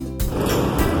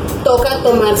toca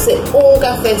tomarse un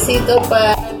cafecito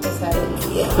para empezar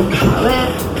el día. A ver.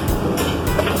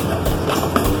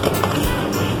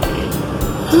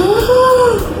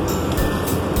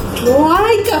 No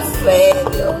hay café,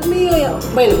 Dios mío.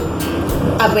 Bueno,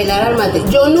 apelar al mate.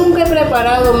 Yo nunca he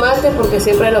preparado mate porque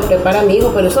siempre lo prepara mi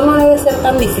hijo, pero eso no debe ser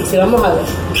tan difícil. Vamos a ver.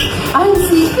 Ay,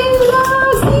 sí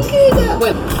queda.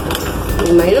 Bueno, me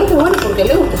imagino que bueno, porque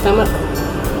le gusta esta marca.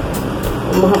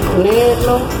 Vamos a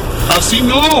ponerlo. Así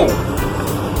no.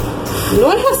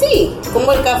 No es así,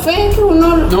 como el café que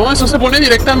uno... No, eso se pone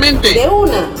directamente. De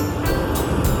una.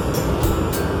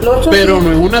 Pero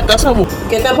no es una taza.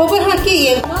 Que tampoco es aquí,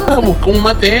 entonces... Busca un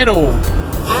matero.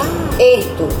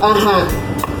 Esto, ajá.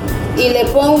 Y le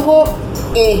pongo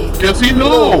esto. Que así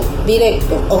no.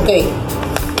 Directo, ok.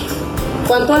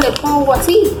 ¿Cuánto le pongo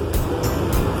así?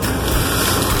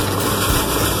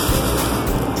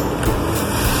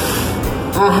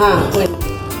 Ajá, bueno.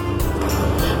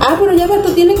 Pero ya ves,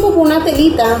 tú tienes como una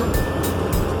telita.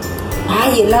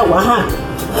 Ay, el agua, ajá.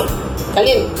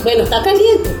 Caliente. Bueno, está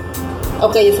caliente.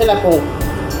 Ok, yo se la pongo.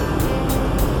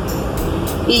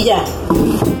 Y ya.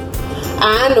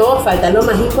 No, falta lo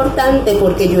más importante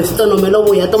porque yo esto no me lo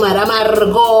voy a tomar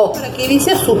amargo. Por aquí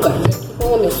dice azúcar. Aquí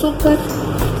pongo mi azúcar.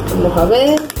 Vamos a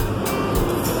ver.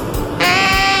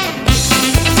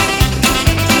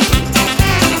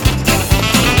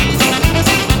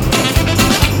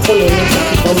 Ponerle un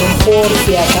poquito más por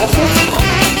si acaso.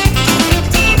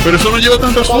 Pero eso no lleva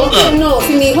tanta azúcar. No,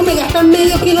 si mi hijo me gasta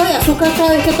medio kilo de azúcar cada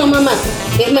vez que toma mate.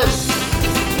 Es más,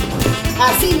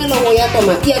 así me lo voy a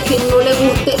tomar. Y a quien no le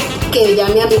guste, que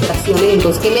llame a migraciones,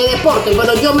 entonces que me deporten.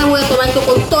 Pero yo me voy a tomar esto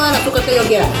con toda la azúcar que yo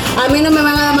quiera. A mí no me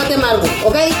van a dar mate amargo,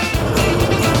 ¿ok?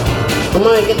 Vamos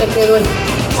a ver qué te quedó ahí.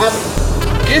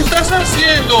 ¿Qué estás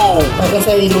haciendo? Para que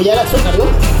se diluya el azúcar, ¿no?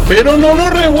 Pero no lo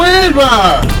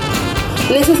revuelva.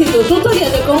 Necesito un tutorial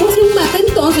de cómo hacer un mate,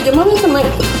 entonces yo me voy a